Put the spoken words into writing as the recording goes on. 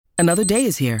Another day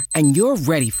is here, and you're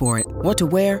ready for it. What to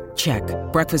wear? Check.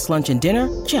 Breakfast, lunch, and dinner?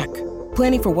 Check.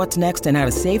 Planning for what's next and how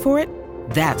to save for it?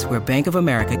 That's where Bank of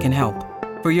America can help.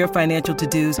 For your financial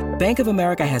to-dos, Bank of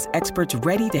America has experts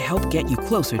ready to help get you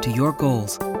closer to your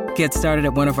goals. Get started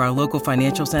at one of our local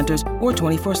financial centers or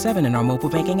 24/7 in our mobile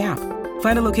banking app.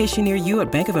 Find a location near you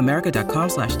at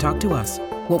bankofamerica.com/talktous.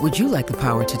 What would you like the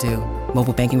power to do?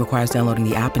 Mobile banking requires downloading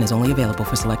the app and is only available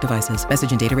for select devices.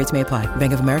 Message and data rates may apply.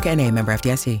 Bank of America N.A., member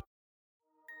FDIC.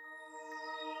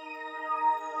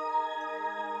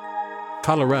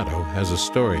 Colorado has a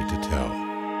story to tell.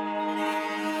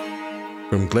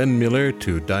 From Glenn Miller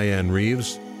to Diane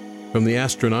Reeves, from the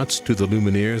astronauts to the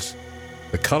Lumineers,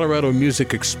 the Colorado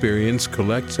Music Experience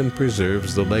collects and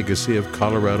preserves the legacy of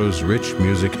Colorado's rich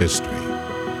music history,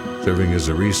 serving as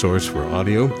a resource for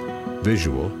audio,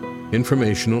 visual,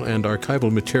 informational, and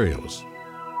archival materials.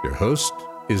 Your host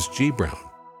is G. Brown.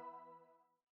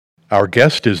 Our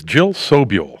guest is Jill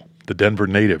Sobule, the Denver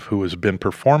native who has been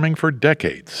performing for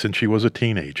decades since she was a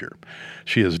teenager.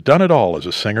 She has done it all as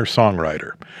a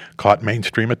singer-songwriter, caught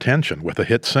mainstream attention with a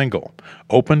hit single,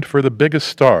 opened for the biggest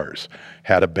stars,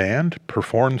 had a band,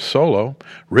 performed solo,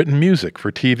 written music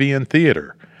for TV and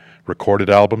theater, recorded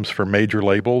albums for major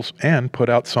labels, and put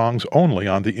out songs only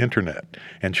on the internet,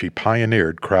 and she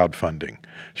pioneered crowdfunding.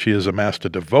 She has amassed a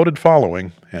devoted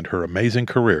following, and her amazing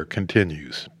career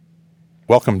continues.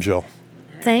 Welcome, Jill.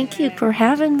 Thank you for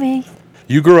having me.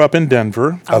 You grew up in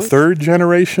Denver, a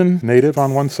third-generation native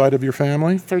on one side of your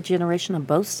family? Third generation on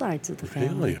both sides of the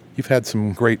family. Really? You've had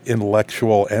some great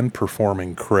intellectual and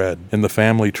performing cred in the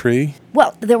family tree?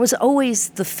 Well, there was always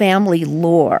the family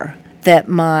lore that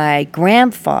my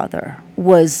grandfather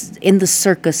was in the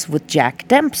circus with Jack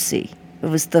Dempsey. It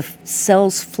was the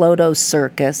Sells Floto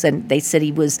Circus, and they said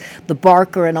he was the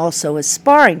barker and also his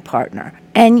sparring partner.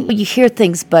 And you hear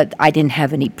things, but I didn't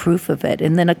have any proof of it.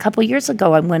 And then a couple years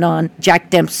ago, I went on Jack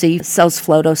Dempsey, Sells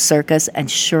Floto Circus, and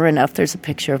sure enough, there's a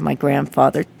picture of my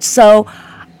grandfather. So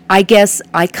I guess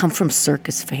I come from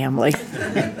circus family.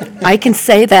 I can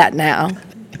say that now.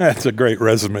 That's a great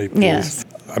resume, please. Yes.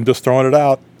 I'm just throwing it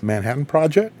out. Manhattan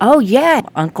Project? Oh, yeah.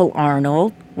 Uncle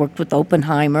Arnold worked with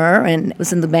Oppenheimer and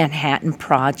was in the Manhattan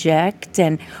Project.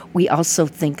 And we also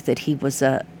think that he was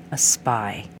a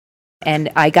spy.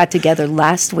 And I got together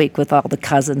last week with all the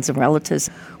cousins and relatives.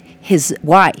 His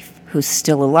wife, who's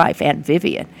still alive, Aunt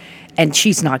Vivian, and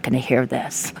she's not going to hear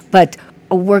this, but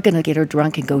we're going to get her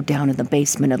drunk and go down in the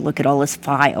basement and look at all his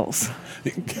files.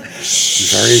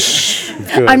 Very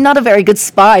good. I'm not a very good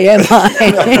spy, am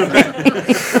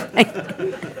I?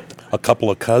 A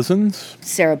couple of cousins?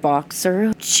 Sarah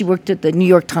Boxer. She worked at the New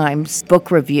York Times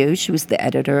Book Review. She was the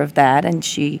editor of that, and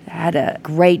she had a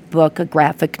great book, a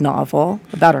graphic novel,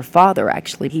 about her father,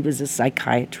 actually. He was a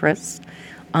psychiatrist.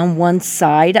 On one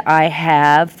side, I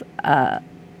have a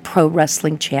pro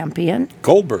wrestling champion.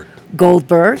 Goldberg.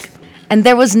 And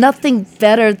there was nothing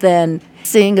better than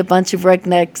seeing a bunch of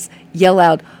rednecks yell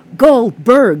out,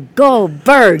 Goldberg,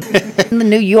 Goldberg. In the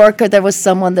New Yorker, there was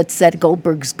someone that said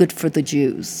Goldberg's good for the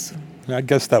Jews. I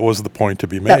guess that was the point to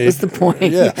be made. That was the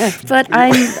point. Yeah. But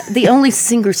I'm the only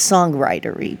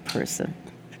singer-songwriter-y person.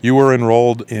 You were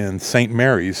enrolled in St.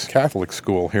 Mary's Catholic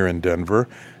School here in Denver,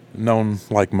 known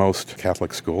like most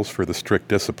Catholic schools for the strict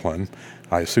discipline.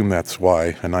 I assume that's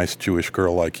why a nice Jewish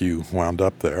girl like you wound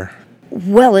up there.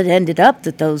 Well, it ended up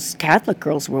that those Catholic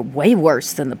girls were way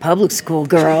worse than the public school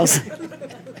girls.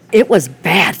 It was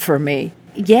bad for me.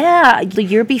 Yeah, the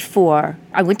year before,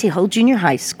 I went to Hull Junior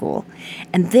High School,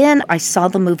 and then I saw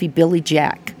the movie Billy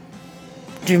Jack.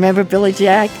 Do you remember Billy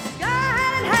Jack? Go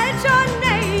ahead and hate your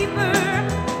neighbor.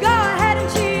 Go ahead and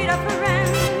cheat a friend.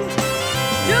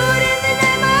 Do it in the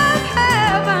name of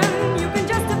heaven. You can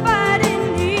justify it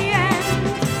in the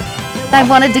end. I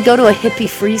wanted to go to a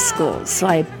hippie-free school, so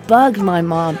I bugged my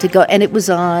mom to go, and it was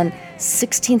on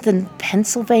 16th and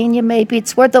Pennsylvania, maybe.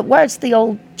 It's where's the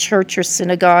old church or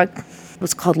synagogue. It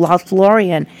was called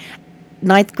Lothlorien.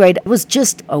 9th grade was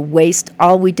just a waste.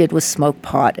 All we did was smoke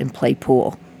pot and play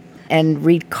pool and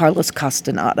read Carlos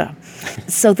Castaneda.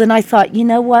 So then I thought, you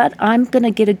know what? I'm going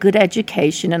to get a good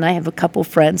education, and I have a couple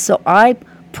friends. So I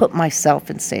put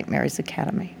myself in St. Mary's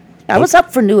Academy. I was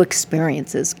up for new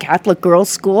experiences. Catholic girls'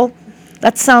 school,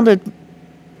 that sounded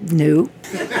new.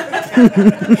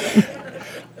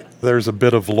 There's a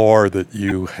bit of lore that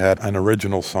you had an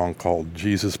original song called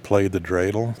Jesus Played the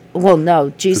Dreidel. Well,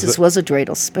 no, Jesus was a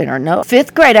dreidel spinner. No.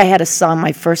 5th grade, I had a song.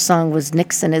 My first song was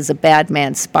Nixon is a Bad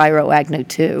Man, Spyro Agnew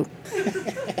 2.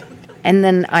 And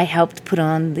then I helped put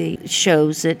on the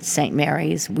shows at St.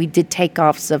 Mary's. We did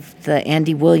takeoffs of the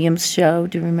Andy Williams show.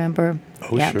 Do you remember?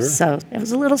 Oh, sure. So it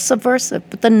was a little subversive.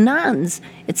 But the nuns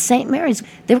at St. Mary's,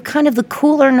 they were kind of the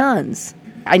cooler nuns.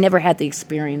 I never had the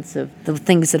experience of the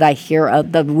things that I hear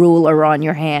of, the ruler on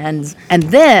your hands. And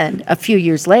then a few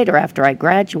years later, after I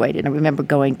graduated, I remember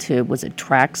going to, was it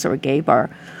Trax or a gay bar?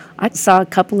 I saw a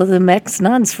couple of the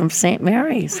ex-nuns from St.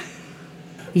 Mary's.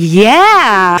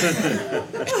 Yeah!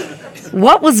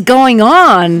 What was going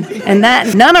on in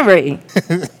that nunnery?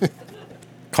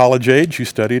 College age, you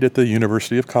studied at the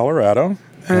University of Colorado,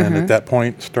 and at that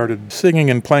point started singing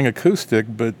and playing acoustic,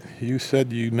 but you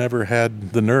said you never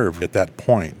had the nerve at that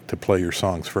point to play your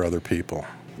songs for other people.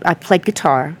 I played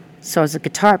guitar, so I was a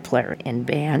guitar player in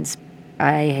bands.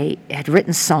 I had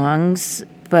written songs,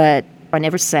 but I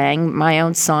never sang my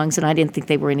own songs, and I didn't think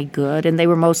they were any good, and they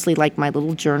were mostly like my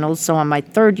little journals. So on my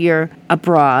third year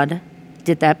abroad,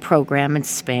 did that program in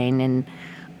Spain, and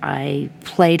I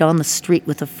played on the street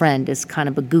with a friend as kind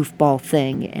of a goofball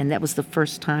thing, and that was the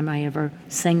first time I ever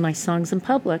sang my songs in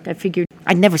public. I figured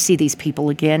I'd never see these people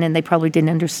again, and they probably didn't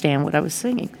understand what I was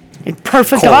singing. A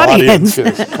perfect audience.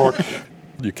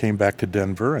 You came back to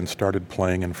Denver and started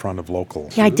playing in front of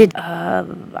locals. Yeah, I did.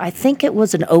 I think it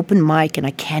was an open mic, and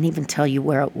I can't even tell you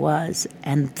where it was.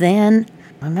 And then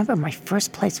I remember my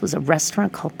first place was a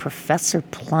restaurant called Professor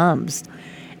Plum's.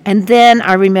 And then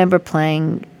I remember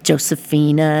playing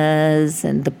Josephina's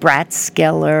and the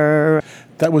Bratskeller.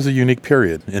 That was a unique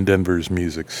period in Denver's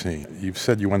music scene. You've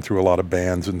said you went through a lot of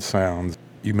bands and sounds.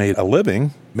 You made a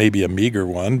living, maybe a meager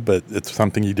one, but it's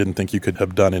something you didn't think you could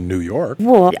have done in New York.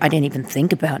 Well, I didn't even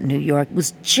think about New York. It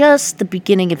was just the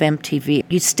beginning of MTV.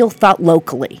 You still thought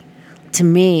locally. To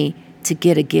me, to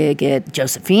get a gig at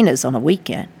Josephina's on a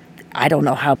weekend, I don't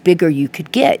know how bigger you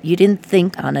could get. You didn't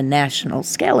think on a national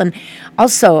scale. And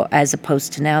also, as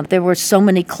opposed to now, there were so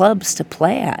many clubs to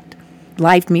play at.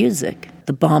 Live music.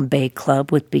 The Bombay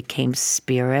Club, which became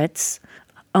Spirits.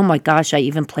 Oh my gosh, I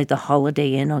even played the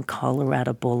Holiday Inn on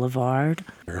Colorado Boulevard.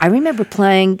 I remember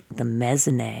playing the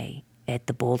Mezzanine at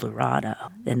the Boulderado,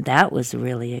 and that was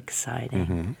really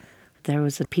exciting. There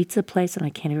was a pizza place, and I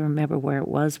can't even remember where it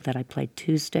was, that I played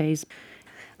Tuesdays.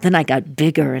 Then I got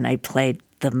bigger, and I played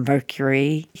the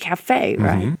Mercury Cafe,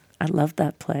 right? I loved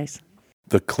that place.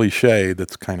 The cliche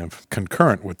that's kind of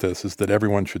concurrent with this is that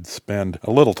everyone should spend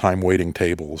a little time waiting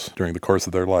tables during the course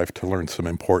of their life to learn some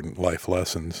important life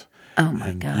lessons. Oh,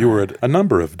 my God. You were at a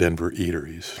number of Denver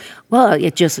eateries. Well,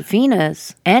 at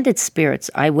Josephina's and at Spirits,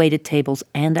 I waited tables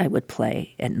and I would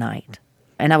play at night.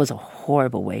 And I was a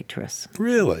horrible waitress.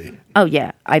 Really? Oh,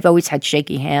 yeah. I've always had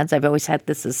shaky hands. I've always had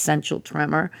this essential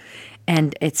tremor.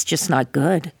 And it's just not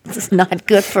good. It's not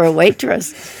good for a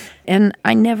waitress. And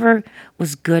I never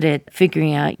was good at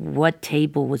figuring out what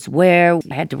table was where.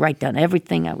 I had to write down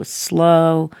everything. I was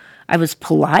slow. I was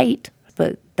polite,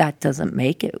 but that doesn't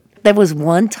make it. There was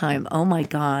one time, oh my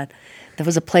God, there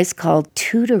was a place called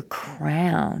Tudor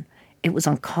Crown. It was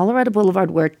on Colorado Boulevard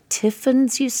where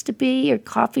Tiffin's used to be, or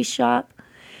coffee shop.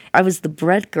 I was the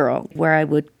bread girl, where I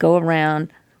would go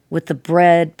around with the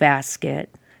bread basket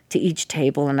to each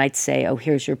table, and I'd say, oh,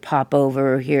 here's your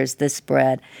popover, here's this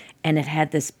bread. And it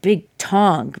had this big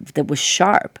tong that was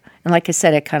sharp. And like I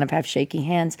said, I kind of have shaky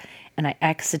hands, and I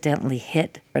accidentally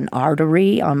hit an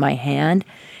artery on my hand.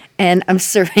 And I'm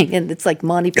serving, and it's like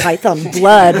Monty Python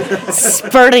blood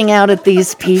spurting out at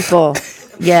these people.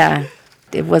 Yeah,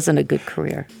 it wasn't a good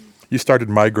career. You started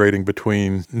migrating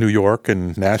between New York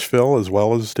and Nashville as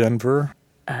well as Denver?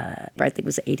 I think it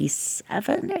was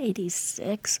 87 or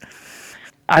 86.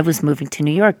 I was moving to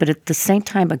New York, but at the same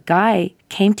time, a guy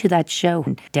came to that show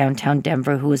in downtown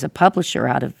Denver who was a publisher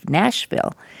out of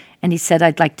Nashville. And he said,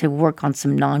 I'd like to work on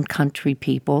some non-country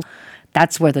people.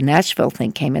 That's where the Nashville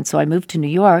thing came in. So I moved to New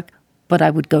York, but I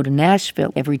would go to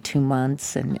Nashville every 2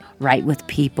 months and write with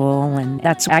people. And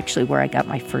that's actually where I got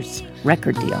my first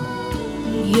record deal.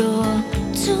 You're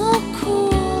too cool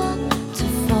to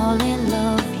fall in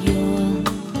love. You're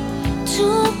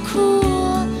too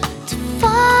cool to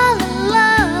fall in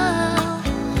love.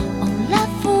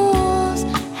 Only fools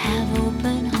have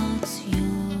open hearts.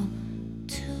 You're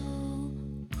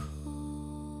too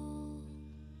cool.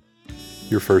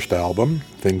 Your first album,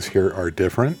 Things Here Are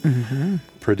Different,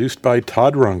 produced by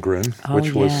Todd Rundgren,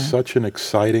 which was such an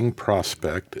exciting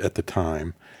prospect at the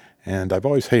time. And I've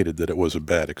always hated that it was a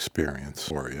bad experience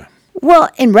for you.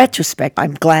 Well, in retrospect,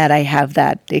 I'm glad I have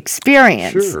that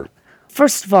experience. Sure.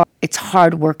 First of all, it's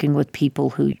hard working with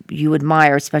people who you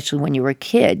admire, especially when you were a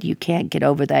kid. You can't get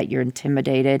over that. You're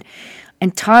intimidated.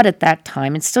 And Todd at that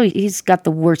time, and still he's got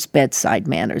the worst bedside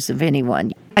manners of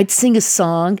anyone. I'd sing a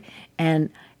song, and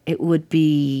it would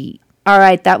be all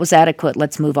right, that was adequate.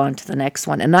 Let's move on to the next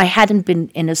one. And I hadn't been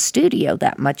in a studio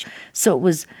that much, so it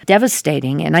was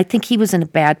devastating. And I think he was in a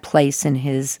bad place in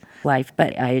his life,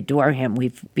 but I adore him.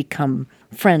 We've become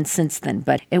friends since then.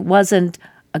 But it wasn't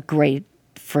a great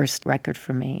first record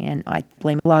for me. And I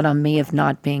blame a lot on me of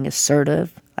not being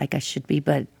assertive like I should be,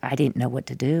 but I didn't know what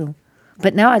to do.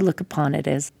 But now I look upon it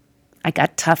as I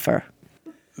got tougher.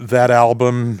 That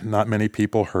album, not many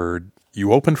people heard.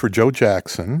 You opened for Joe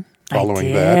Jackson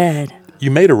following that. You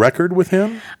made a record with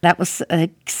him? That was an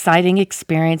exciting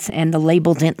experience, and the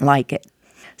label didn't like it.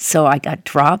 So I got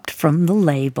dropped from the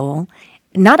label.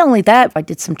 Not only that, I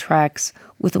did some tracks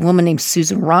with a woman named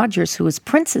Susan Rogers, who was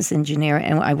Prince's engineer,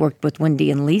 and I worked with Wendy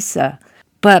and Lisa.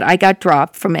 But I got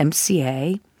dropped from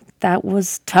MCA. That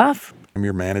was tough.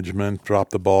 Your management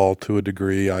dropped the ball to a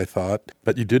degree, I thought.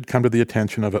 But you did come to the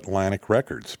attention of Atlantic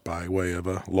Records by way of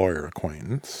a lawyer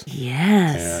acquaintance.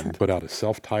 Yes. And put out a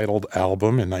self-titled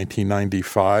album in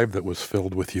 1995 that was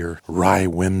filled with your wry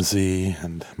whimsy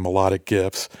and melodic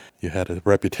gifts. You had a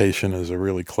reputation as a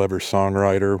really clever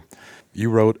songwriter. You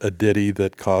wrote a ditty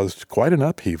that caused quite an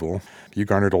upheaval. You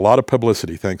garnered a lot of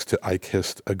publicity thanks to I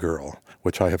Kissed a Girl,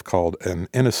 which I have called an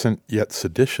innocent yet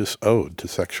seditious ode to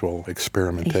sexual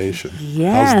experimentation.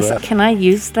 Yes. How's that? Can I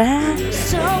use that?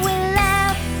 So we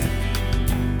laughed,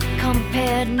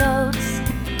 compared notes.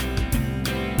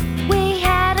 We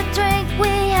had a drink, we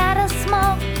had a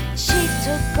smoke. She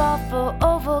took off her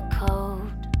overcoat.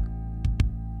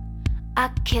 I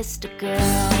kissed a girl.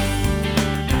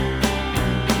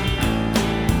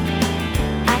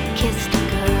 I kissed a girl.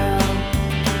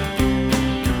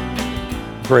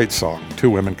 Great song. Two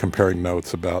women comparing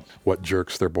notes about what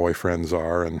jerks their boyfriends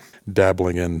are and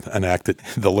dabbling in an act that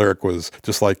the lyric was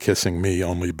just like kissing me,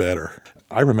 only better.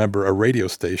 I remember a radio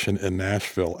station in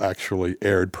Nashville actually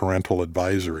aired parental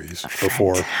advisories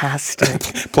before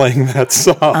playing that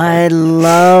song. I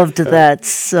loved that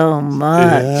so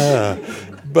much. Yeah.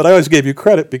 But I always gave you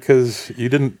credit because you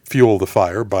didn't fuel the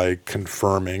fire by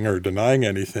confirming or denying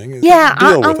anything. Yeah,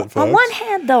 Deal with it, folks. on one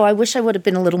hand, though, I wish I would have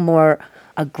been a little more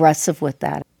aggressive with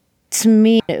that. To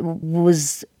me, it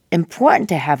was important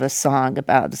to have a song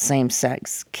about the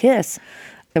same-sex kiss.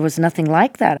 There was nothing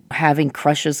like that. Having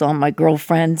crushes on my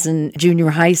girlfriends in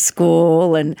junior high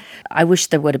school, and I wish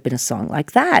there would have been a song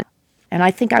like that. And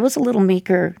I think I was a little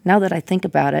meeker now that I think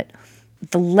about it.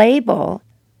 The label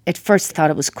at first thought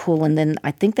it was cool, and then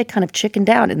I think they kind of chickened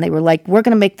out, and they were like, we're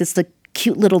going to make this the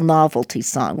cute little novelty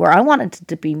song, where I wanted it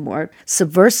to be more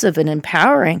subversive and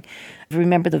empowering.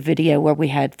 Remember the video where we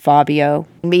had Fabio,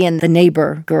 me and the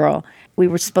neighbor girl. We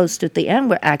were supposed to, at the end,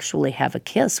 would actually have a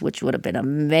kiss, which would have been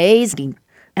amazing.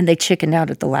 And they chickened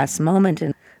out at the last moment,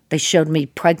 and they showed me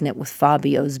pregnant with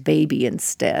Fabio's baby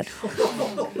instead.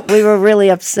 We were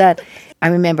really upset. I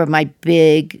remember my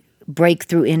big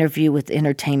breakthrough interview with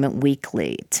Entertainment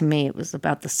Weekly. To me, it was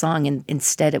about the song, and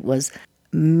instead it was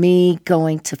me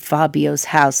going to Fabio's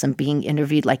house and being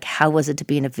interviewed, like, how was it to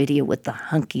be in a video with the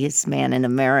hunkiest man in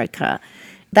America?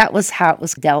 That was how it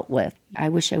was dealt with. I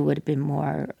wish I would have been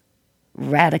more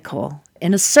radical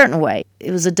in a certain way.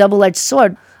 It was a double-edged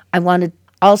sword. I wanted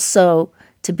also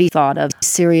to be thought of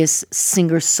serious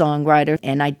singer-songwriter,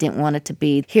 and I didn't want it to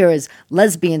be here as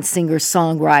lesbian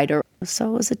singer-songwriter.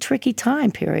 So it was a tricky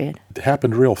time period. It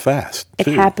happened real fast,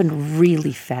 too. It happened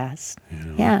really fast.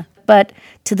 Yeah. But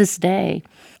to this day,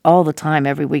 all the time,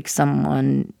 every week,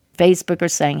 someone, Facebook, are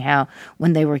saying how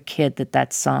when they were a kid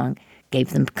that song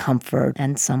gave them comfort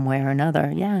in some way or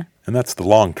another. Yeah. And that's the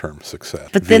long-term success.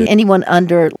 But then anyone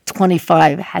under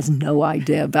 25 has no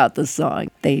idea about the song.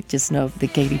 They just know the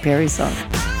Katy Perry song.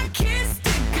 I kissed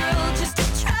a girl just to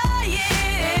try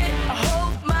it. I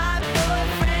hope my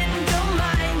boyfriend don't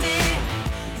mind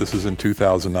it. This is in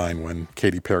 2009 when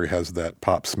Katy Perry has that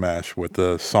pop smash with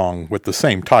the song with the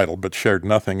same title but shared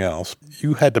nothing else.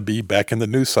 You had to be back in the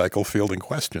news cycle fielding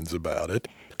questions about it.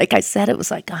 Like I said, it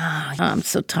was like, I'm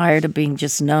so tired of being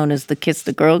just known as the Kiss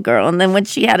the Girl girl. And then when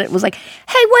she had it, it was like,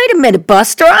 hey, wait a minute,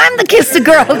 Buster, I'm the Kiss the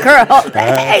Girl girl.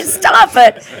 Hey, stop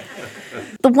it.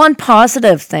 The one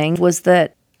positive thing was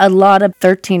that a lot of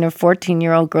 13 or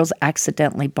 14-year-old girls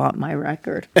accidentally bought my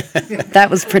record. That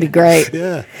was pretty great.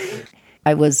 Yeah.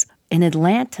 I was in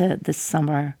Atlanta this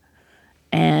summer,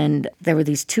 and there were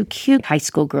these two cute high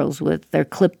school girls with their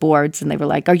clipboards, and they were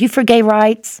like, are you for gay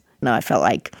rights? No, I felt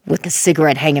like with a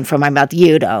cigarette hanging from my mouth,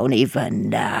 you don't even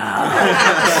know. And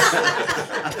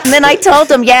then I told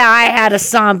them, yeah, I had a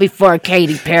song before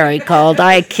Katy Perry called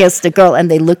I Kissed a Girl, and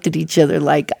they looked at each other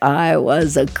like I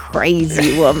was a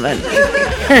crazy woman.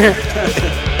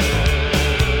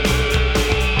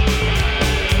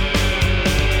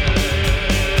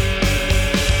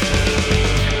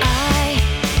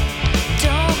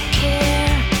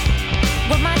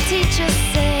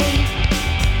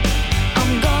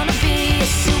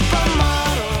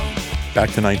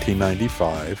 Back to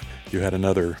 1995, you had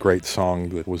another great song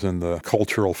that was in the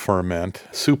cultural ferment,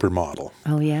 Supermodel.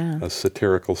 Oh, yeah. A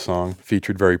satirical song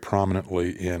featured very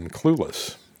prominently in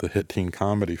Clueless, the hit teen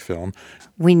comedy film.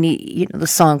 We need, the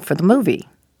song for the movie.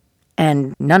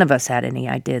 And none of us had any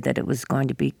idea that it was going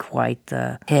to be quite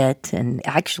the hit and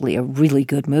actually a really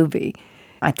good movie.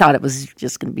 I thought it was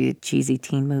just going to be a cheesy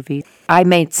teen movie. I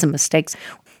made some mistakes.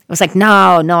 I was like,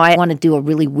 no, I want to do a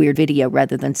really weird video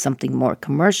rather than something more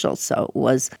commercial. So it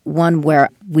was one where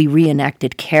we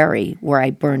reenacted Carrie, where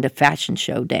I burned a fashion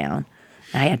show down.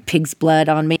 I had pig's blood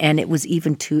on me, and it was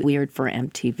even too weird for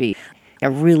MTV. I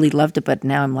really loved it, but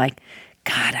now I'm like,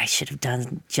 God, I should have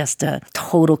done just a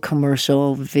total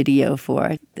commercial video for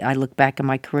it. I look back at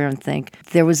my career and think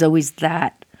there was always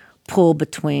that pull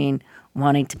between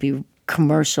wanting to be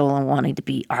commercial and wanting to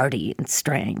be arty and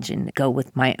strange and go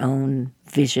with my own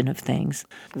vision of things.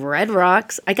 Red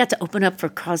Rocks, I got to open up for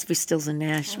Crosby, Stills and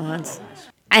Nash once.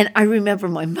 And I remember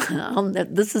my mom,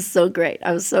 this is so great.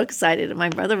 I was so excited. And my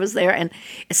brother was there, and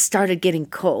it started getting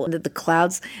cold, the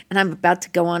clouds, and I'm about to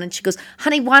go on. And she goes,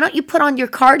 honey, why don't you put on your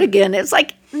cardigan? It was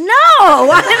like, no,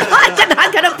 I'm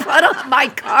not going to put on my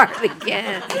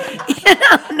cardigan.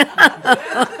 No.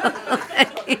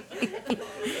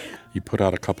 You put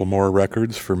out a couple more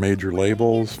records for major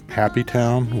labels. Happy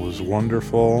Town was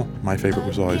wonderful. My favorite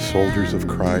was always Soldiers of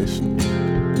Christ.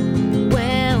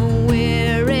 When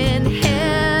we're in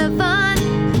heaven,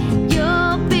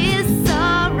 you'll be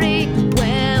sorry.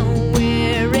 When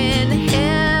we're in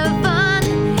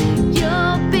heaven,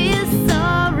 you'll be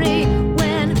sorry.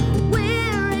 When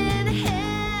we're in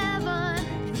heaven.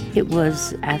 It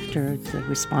was after the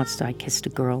response to I Kissed a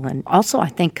Girl, and also I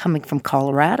think coming from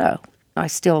Colorado. I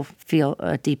still feel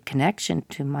a deep connection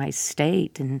to my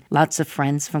state and lots of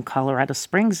friends from Colorado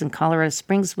Springs. And Colorado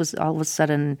Springs was all of a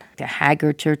sudden a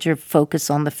Haggard church, or focus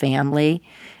on the family.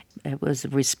 It was a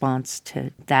response to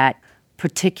that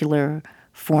particular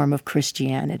form of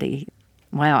Christianity.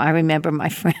 Wow, I remember my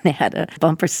friend had a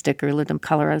bumper sticker who lived in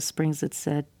Colorado Springs that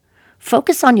said,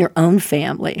 focus on your own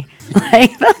family.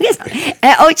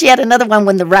 She had another one,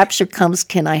 when the rapture comes,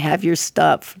 can I have your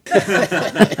stuff?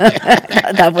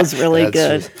 That was really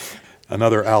good.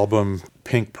 Another album,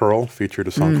 Pink Pearl, featured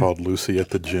a song called Lucy at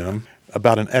the Gym,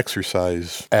 about an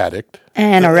exercise addict.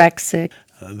 Anorexic.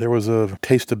 There was a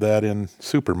taste of that in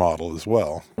Supermodel as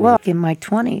well. Well, in my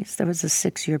 20s, there was a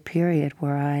 6-year period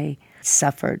where I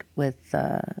suffered with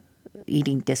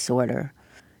eating disorder.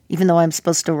 Even though I'm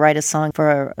supposed to write a song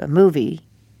for a movie,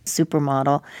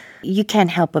 Supermodel, you can't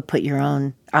help but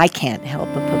I can't help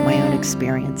but put my own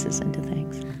experiences into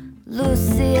things.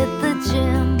 Lucy at the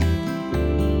gym.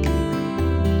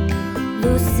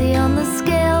 Lucy on the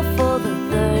scale for the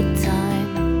 3rd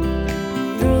time.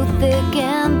 Through thick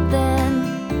and thin.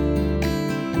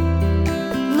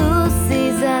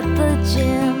 Lucy's at the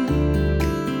gym.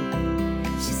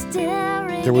 She's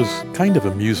staring. There was kind of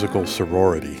a musical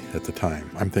sorority at the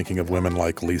time. I'm thinking of women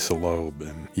like Lisa Loeb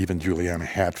and even Juliana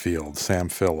Hatfield, Sam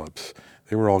Phillips.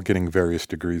 They were all getting various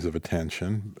degrees of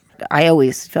attention. I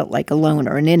always felt like a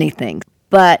loner in anything.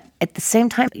 But at the same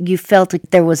time, you felt like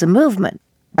there was a movement.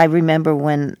 I remember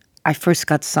when I first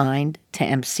got signed to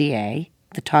MCA,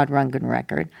 the Todd Rundgren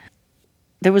record,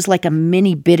 there was like a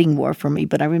mini bidding war for me.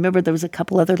 But I remember there was a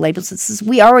couple other labels that says,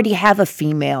 we already have a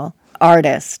female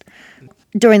artist.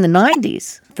 During the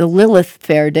 90s, the Lilith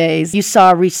Fair days, you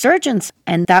saw a resurgence,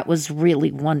 and that was really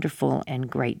wonderful and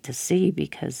great to see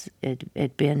because it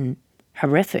had been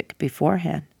horrific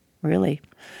beforehand, really.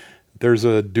 There's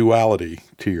a duality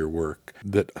to your work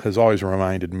that has always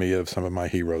reminded me of some of my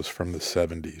heroes from the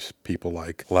 70s, people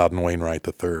like Loudon Wainwright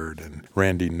III and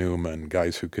Randy Newman,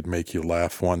 guys who could make you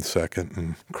laugh one second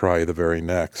and cry the very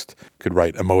next, could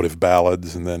write emotive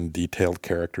ballads and then detailed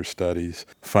character studies,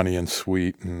 funny and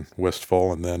sweet and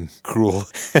wistful and then cruel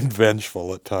and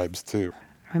vengeful at times too.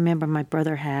 I remember my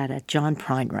brother had a John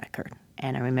Prine record,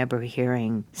 and I remember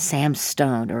hearing Sam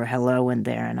Stone or Hello in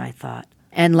there, and I thought,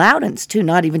 and Loudon's too,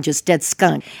 not even just Dead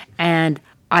Skunk. And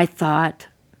I thought,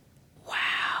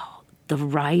 wow, the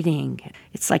writing,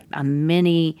 it's like a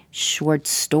mini short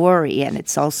story. And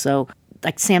it's also,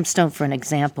 like Sam Stone, for an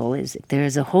example, is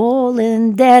there's a hole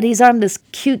in Daddy's arm, this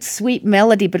cute, sweet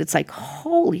melody, but it's like,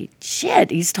 holy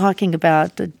shit, he's talking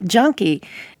about the junkie.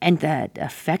 And that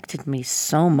affected me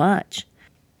so much.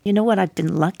 You know what? I've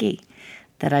been lucky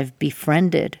that I've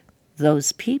befriended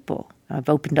those people. I've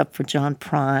opened up for John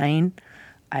Prine.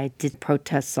 I did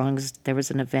protest songs. There was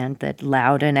an event that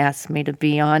Loudon asked me to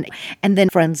be on. And then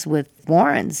friends with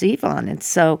Warren Zevon. And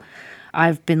so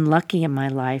I've been lucky in my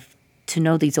life to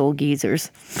know these old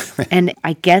geezers. And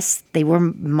I guess they were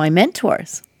my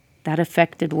mentors. That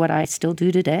affected what I still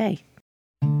do today.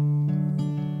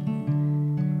 Don't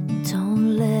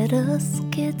let us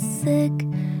get sick,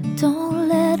 don't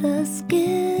let us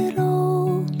get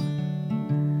old,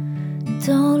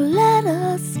 don't let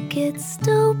us get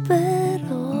stupid,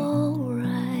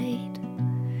 alright.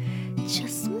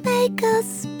 Just make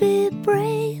us be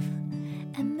brave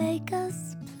and make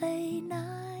us play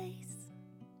nice.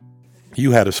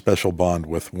 You had a special bond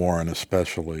with Warren,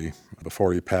 especially.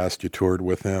 Before he passed, you toured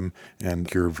with him, and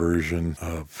your version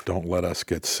of Don't Let Us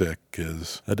Get Sick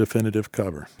is a definitive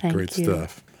cover. Thank Great you.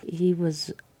 stuff. He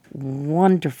was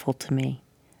wonderful to me.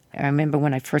 I remember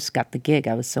when I first got the gig,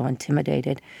 I was so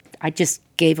intimidated. I just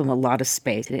gave him a lot of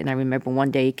space. And I remember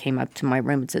one day he came up to my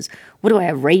room and says, "What do I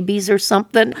have, rabies or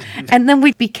something?" And then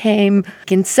we became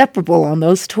inseparable on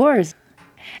those tours.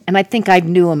 And I think I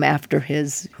knew him after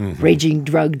his raging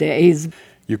drug days.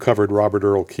 You covered Robert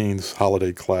Earl Keen's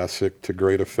holiday classic to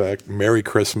great effect, Merry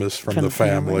Christmas from the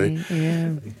Family.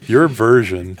 Yeah. Your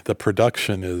version, the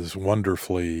production is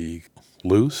wonderfully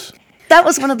loose. That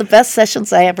was one of the best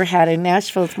sessions I ever had in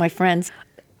Nashville with my friends.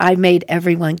 I made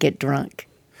everyone get drunk.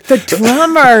 The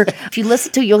drummer, if you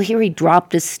listen to it, you'll hear he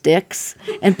dropped his sticks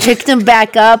and picked them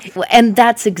back up. And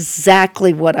that's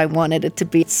exactly what I wanted it to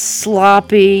be.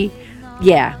 Sloppy.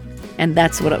 Yeah, and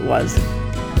that's what it was.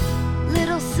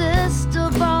 Little sister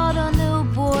bought a new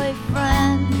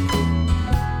boyfriend.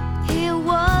 He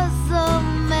was a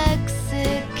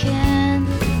Mexican.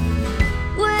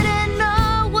 Wouldn't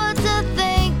know what to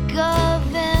think of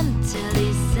him till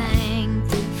he sang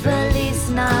Feliz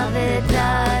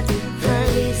Navidad,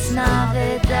 Feliz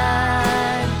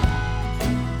Navidad.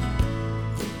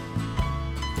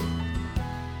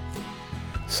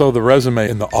 So the resume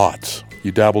in the aughts.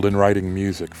 You dabbled in writing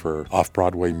music for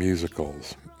off-Broadway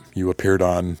musicals. You appeared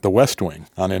on The West Wing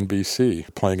on NBC,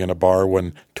 playing in a bar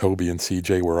when Toby and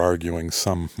CJ were arguing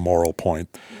some moral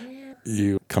point.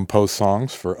 You composed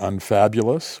songs for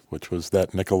Unfabulous, which was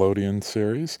that Nickelodeon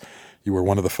series. You were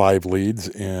one of the 5 leads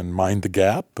in Mind the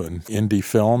Gap, an indie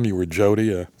film. You were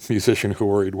Jody, a musician who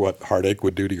worried what heartache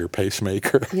would do to your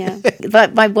pacemaker. Yeah,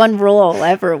 but my one role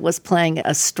ever was playing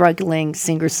a struggling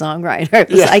singer-songwriter. It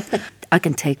was like, I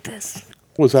can take this.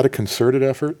 Was that a concerted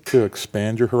effort to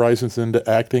expand your horizons into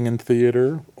acting and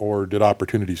theater, or did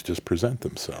opportunities just present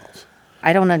themselves?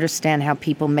 I don't understand how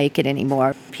people make it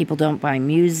anymore. People don't buy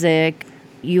music.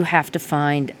 You have to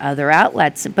find other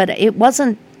outlets. But it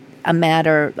wasn't a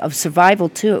matter of survival,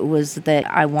 too. It was that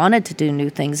I wanted to do new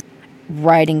things.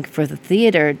 Writing for the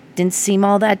theater didn't seem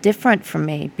all that different for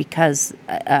me because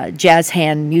jazz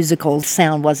hand musical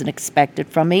sound wasn't expected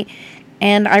from me.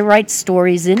 And I write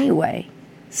stories anyway.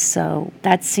 So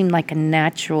that seemed like a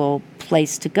natural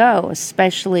place to go,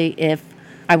 especially if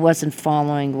I wasn't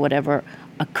following whatever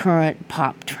a current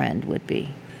pop trend would be.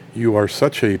 You are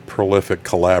such a prolific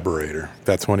collaborator.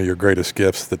 That's one of your greatest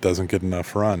gifts that doesn't get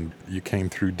enough run. You came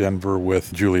through Denver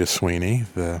with Julia Sweeney,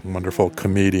 the wonderful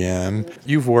comedian.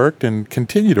 You've worked and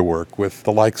continue to work with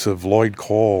the likes of Lloyd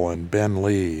Cole and Ben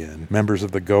Lee and members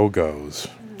of the Go-Go's,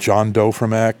 John Doe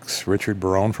from X, Richard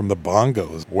Barone from the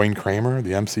Bongos, Wayne Kramer,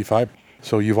 the MC5.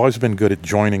 So you've always been good at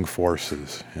joining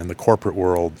forces. In the corporate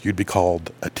world, you'd be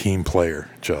called a team player,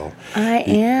 Jill. I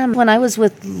am. When I was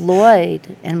with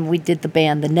Lloyd and we did the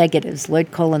band, The Negatives, Lloyd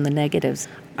Cole and The Negatives,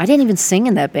 I didn't even sing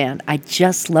in that band. I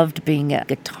just loved being a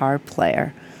guitar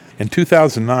player. In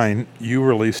 2009, you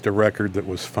released a record that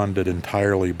was funded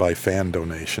entirely by fan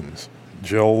donations.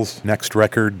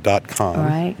 JillsNextRecord.com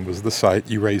Right. was the site.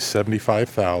 You raised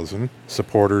 $75,000.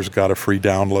 Supporters got a free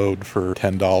download for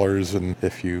 $10, and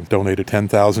if you donated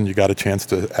 $10,000, you got a chance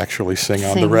to actually sing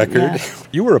on the record. Yeah.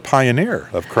 You were a pioneer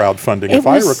of crowdfunding. If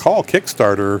I recall,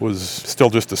 Kickstarter was still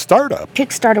just a startup.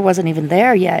 Kickstarter wasn't even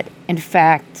there yet. In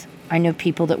fact, I knew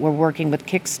people that were working with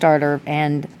Kickstarter,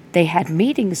 and they had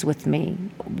meetings with me.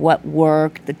 What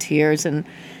worked, the tiers, and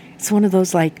it's one of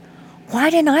those like, why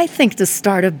didn't I think to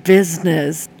start a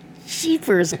business?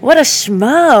 Jeepers, what a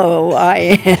schmo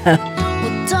I am.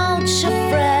 Well, don't you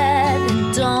fret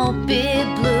and don't be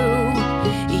blue.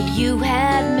 You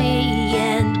had me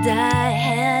and I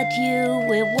had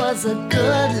you. It was a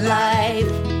good life.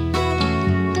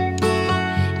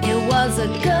 It was a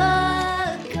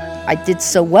good. I did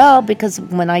so well because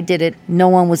when I did it, no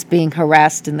one was being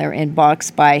harassed in their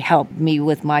inbox by help me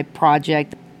with my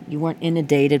project. You weren't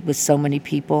inundated with so many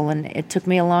people, and it took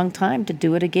me a long time to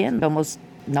do it again, almost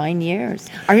 9 years.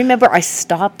 I remember I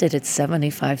stopped it at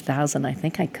 $75,000. I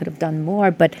think I could have done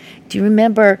more, but do you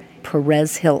remember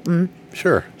Perez Hilton?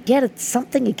 Sure. He had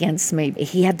something against me.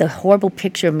 He had the horrible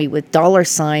picture of me with dollar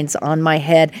signs on my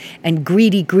head and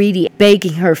greedy,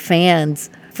 begging her fans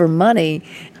for money.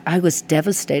 I was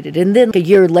devastated. And then a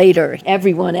year later,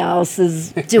 everyone else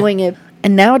is doing it.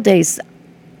 And nowadays,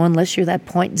 unless you're that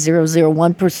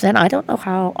 0.001%, I don't know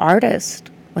how artists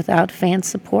without fan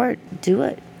support do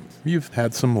it. You've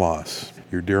had some loss.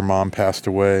 Your dear mom passed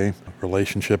away, a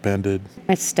relationship ended.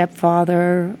 My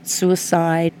stepfather,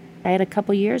 suicide. I had a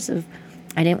couple years of,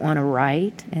 I didn't want to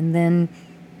write, and then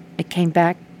it came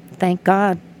back, thank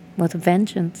God, with a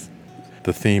vengeance.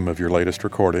 The theme of your latest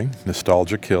recording,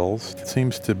 Nostalgia Kills,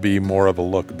 seems to be more of a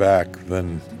look back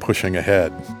than pushing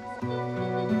ahead.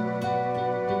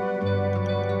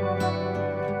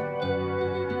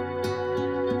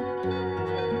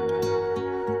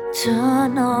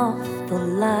 Turn off the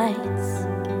lights,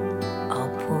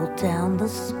 I'll pull down the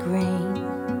screen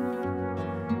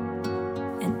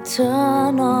and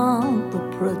turn on the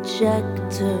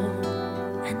projector,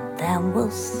 and then we'll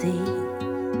see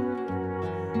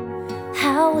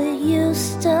how it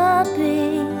used to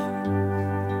be,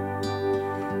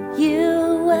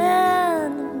 you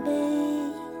and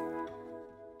me,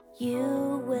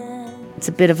 you and It's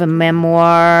a bit of a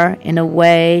memoir in a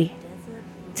way.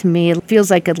 To me, it feels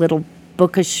like a little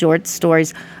book of short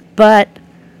stories, but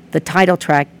the title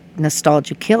track,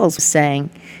 Nostalgia Kills, is saying,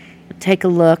 take a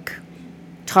look,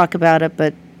 talk about it,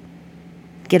 but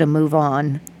get a move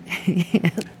on.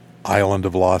 Island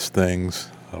of Lost Things,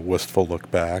 a wistful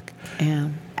look back. Yeah.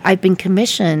 I've been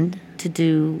commissioned to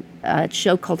do a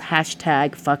show called #Fuck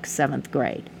 7th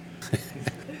Grade.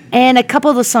 And a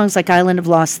couple of the songs like Island of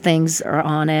Lost Things are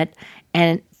on it,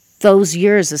 and those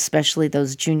years, especially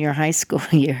those junior high school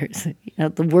years,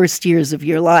 the worst years of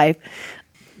your life,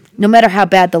 no matter how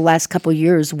bad the last couple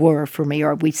years were for me,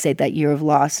 or we say that year of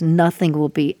loss, nothing will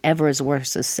be ever as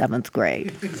worse as 7th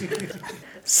grade.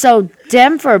 So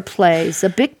Denver plays a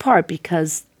big part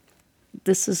because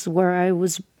this is where I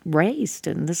was raised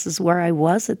and this is where I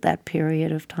was at that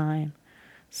period of time.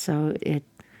 So it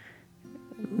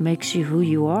makes you who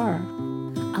you are.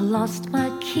 I lost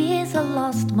my keys, I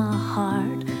lost my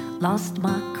heart, lost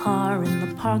my car in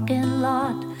the parking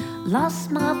lot,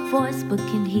 lost my voice but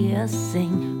can hear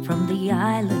sing from the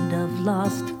island of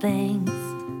lost things,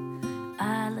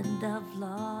 island of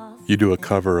lost. You do a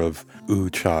cover of Ooh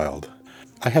Child.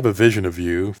 I have a vision of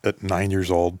you at 9 years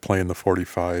old playing the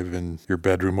 45 in your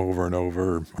bedroom over and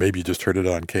over, or maybe you just heard it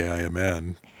on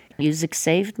KIMN. Music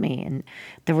saved me, and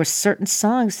there were certain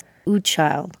songs, Ooh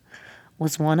Child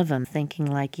was one of them, thinking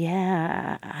like,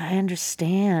 yeah, I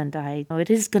understand. It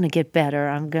is going to get better.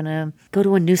 I'm going to go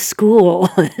to a new school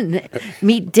and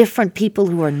meet different people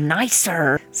who are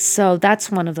nicer. So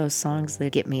that's one of those songs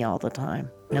that get me all the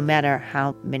time, no matter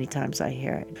how many times I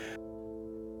hear it.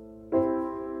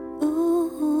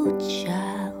 Ooh,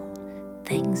 child,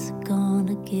 things are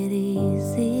gonna get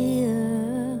easier.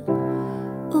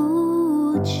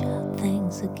 Ooh, child,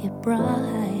 things will get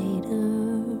brighter.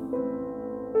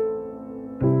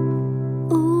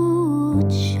 Ooh,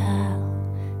 child,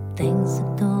 things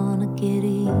are gonna get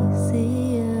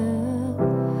easier.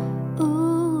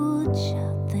 Ooh,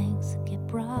 child, things will get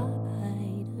brighter.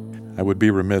 I would be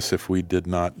remiss if we did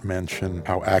not mention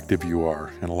how active you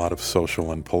are in a lot of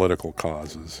social and political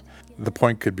causes. The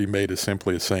point could be made as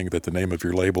simply as saying that the name of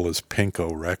your label is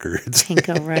Pinko Records.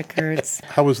 Pinko Records.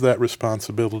 How was that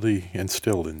responsibility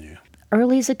instilled in you?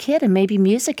 Early as a kid, and maybe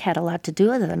music had a lot to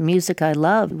do with it. Music I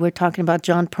love. We're talking about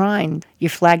John Prine. Your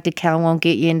flag decal won't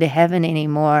get you into heaven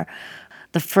anymore.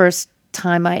 The first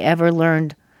time I ever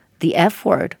learned the F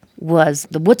word was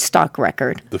the Woodstock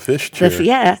record. The fish chair.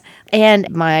 Yeah. And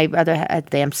my brother had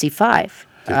the MC5.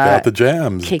 Kick out the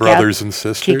jams, brothers and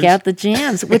sisters. Kick out the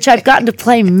jams, which I've gotten to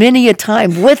play many a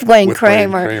time with Wayne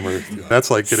Kramer. That's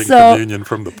like getting communion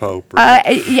from the Pope.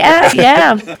 Right?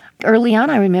 Yeah. Early on,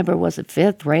 I remember, was it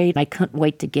 5th grade? I couldn't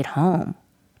wait to get home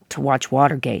to watch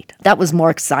Watergate. That was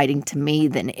more exciting to me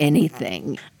than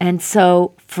anything. And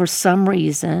so, for some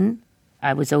reason,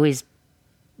 I was always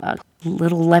a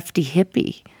little lefty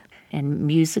hippie. And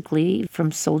musically,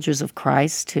 from Soldiers of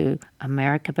Christ to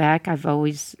America Back, I've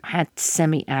always had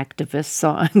semi-activist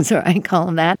songs, or I call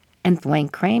them that. And Wayne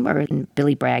Kramer and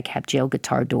Billy Bragg have jail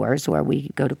guitar doors where we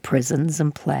go to prisons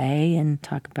and play and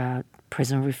talk about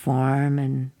prison reform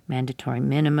and mandatory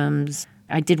minimums.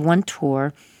 I did one tour.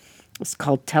 It was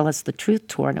called Tell Us the Truth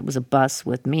Tour, and it was a bus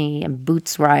with me and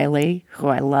Boots Riley, who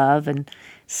I love, and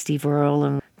Steve Earle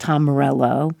and Tom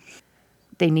Morello.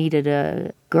 They needed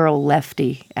a girl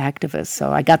lefty activist,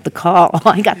 so I got the call.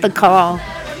 When they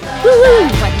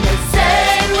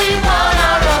say we want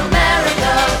our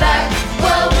America back,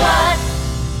 well, what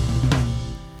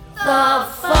the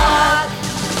fuck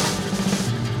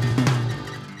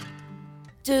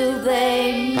do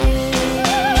they mean?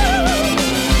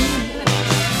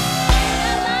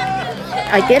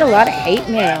 I get a lot of hate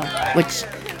mail, which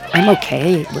I'm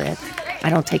okay with. I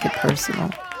don't take it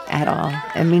personal at all.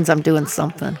 It means I'm doing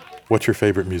something. What's your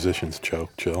favorite musicians,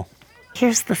 Jill?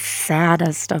 Here's the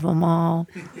saddest of them all.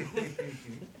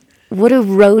 What do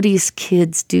Rhodey's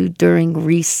kids do during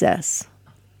recess?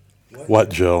 What,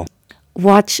 Jill?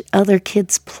 Watch other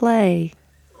kids play.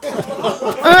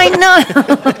 I know.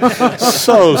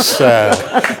 So sad.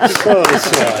 So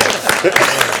sad.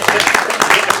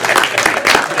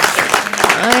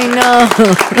 I know.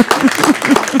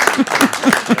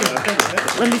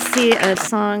 Let me see a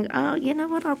song. Oh, you know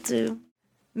what I'll do?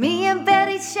 Me and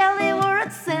Betty Shelley were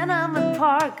at Cinnamon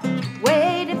Park,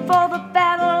 waiting for the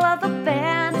battle of the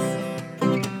bands.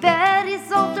 Betty's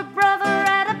older brother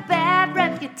had a bad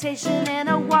reputation and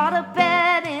a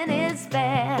waterbed in his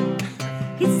van.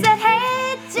 He said,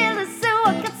 hey, Chili Sue,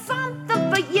 I got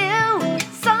something for you,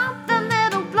 something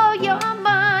that'll blow your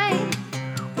mind.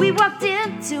 We walked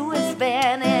into his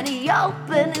van and he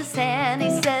opened his hand. He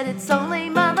said, it's only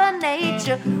Mother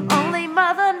Nature, only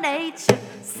Mother Nature.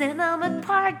 Cinnamon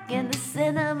Park in the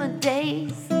cinnamon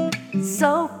days.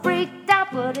 So freaked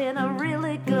out, but in a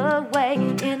really good way.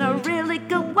 In a really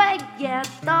good way, yeah,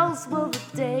 those were the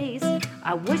days.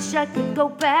 I wish I could go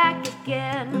back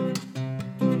again.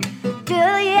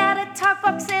 Billy had a talk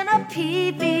box and a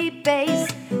PV bass.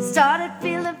 Started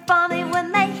feeling funny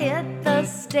when they hit the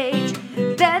stage.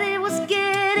 Betty was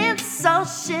getting so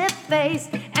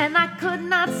shit-faced, and I could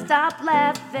not stop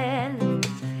laughing.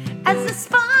 As it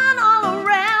spun all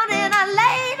around and I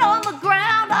laid on the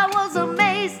ground, I was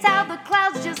amazed how the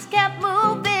clouds just kept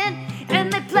moving.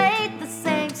 And they played the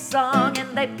same song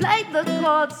and they played the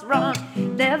chords wrong.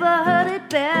 Never heard it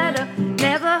better,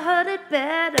 never heard it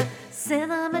better.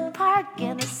 Cinnamon Park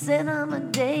in the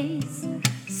cinnamon days.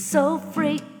 So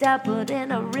freaked out, but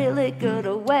in a really good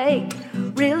way.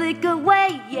 Really good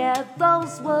way, yeah,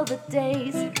 those were the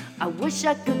days. I wish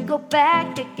I could go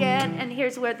back again. And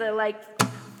here's where the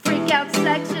freak out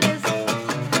section is.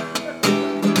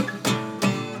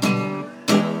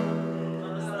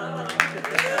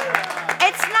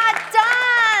 It's not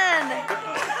done.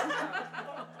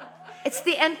 It's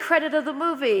the end credit of the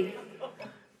movie.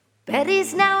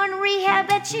 Betty's now in rehab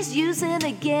and she's using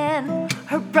again.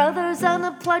 Her brother's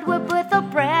unemployed with a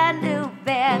brand new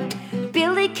van.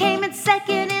 Billy came in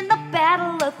second in the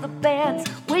battle of the bands.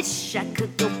 Wish I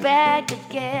could go back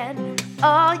again.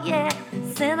 Oh yeah,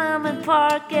 Cinnamon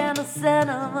Park and the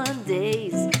cinnamon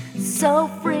days. So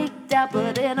freaked out,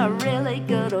 but in a really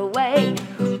good way.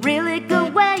 Really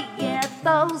good way, yeah,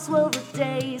 those were the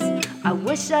days. I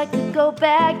wish I could go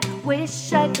back,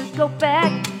 wish I could go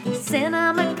back.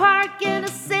 Cinnamon Park in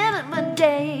the cinnamon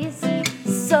days.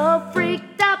 So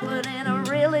freaked out, but in a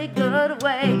really good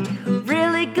way.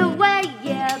 Really good way,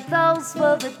 yeah, those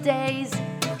were the days.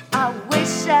 I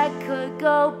wish I could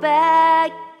go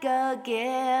back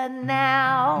again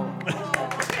now.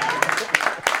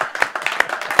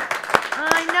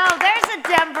 I know, there's a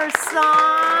Denver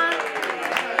song.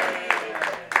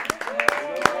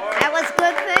 That was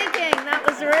good thinking. That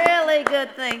was really good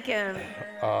thinking.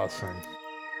 Awesome.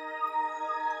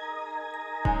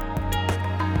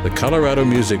 The Colorado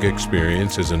Music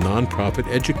Experience is a nonprofit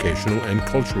educational and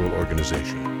cultural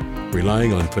organization,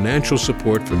 relying on financial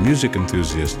support from music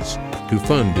enthusiasts to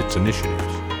fund its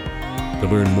initiatives. To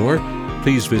learn more,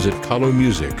 please visit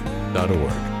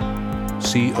colomusic.org.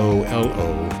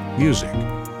 COLO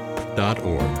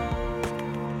music.org.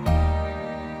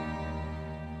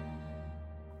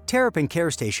 Terrapin Care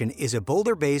Station is a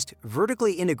Boulder-based,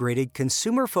 vertically integrated,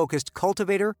 consumer-focused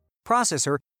cultivator,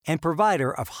 processor, and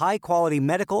provider of high-quality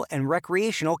medical and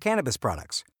recreational cannabis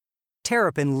products.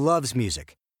 Terrapin loves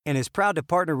music and is proud to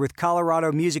partner with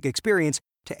Colorado Music Experience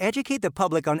to educate the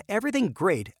public on everything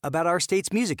great about our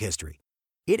state's music history.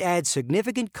 It adds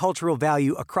significant cultural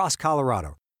value across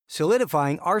Colorado,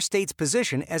 solidifying our state's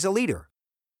position as a leader.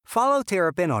 Follow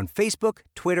Terrapin on Facebook,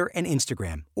 Twitter, and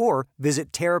Instagram, or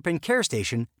visit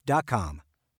terrapincarestation.com.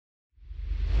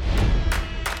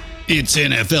 It's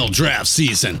NFL draft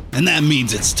season, and that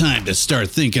means it's time to start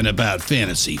thinking about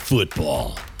fantasy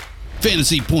football.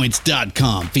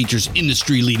 FantasyPoints.com features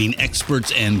industry-leading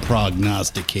experts and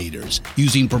prognosticators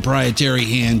using proprietary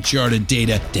hand-charted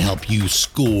data to help you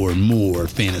score more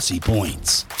fantasy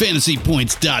points.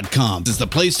 FantasyPoints.com is the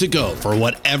place to go for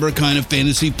whatever kind of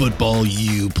fantasy football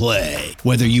you play.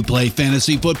 Whether you play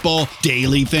fantasy football,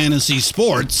 daily fantasy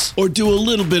sports, or do a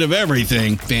little bit of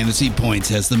everything, Fantasy Points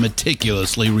has the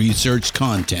meticulously researched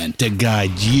content to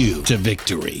guide you to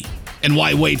victory. And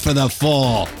why wait for the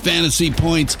fall? Fantasy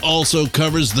Points also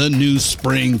covers the new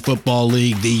spring football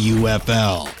league, the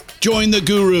UFL. Join the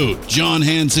guru, John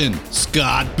Hansen,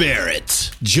 Scott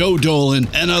Barrett. Joe Dolan,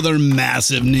 and other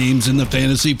massive names in the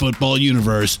fantasy football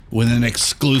universe with an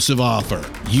exclusive offer.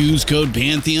 Use code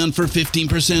Pantheon for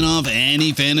 15% off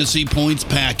any Fantasy Points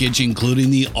package, including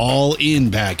the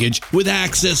all-in package with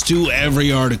access to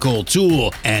every article,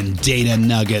 tool, and data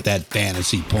nugget that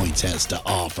Fantasy Points has to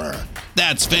offer.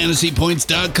 That's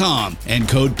fantasypoints.com and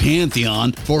code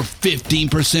Pantheon for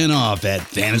 15% off at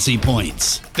Fantasy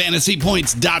Points.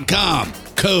 Fantasypoints.com,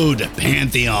 code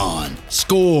Pantheon.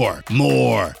 Score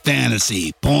more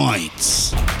fantasy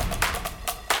points.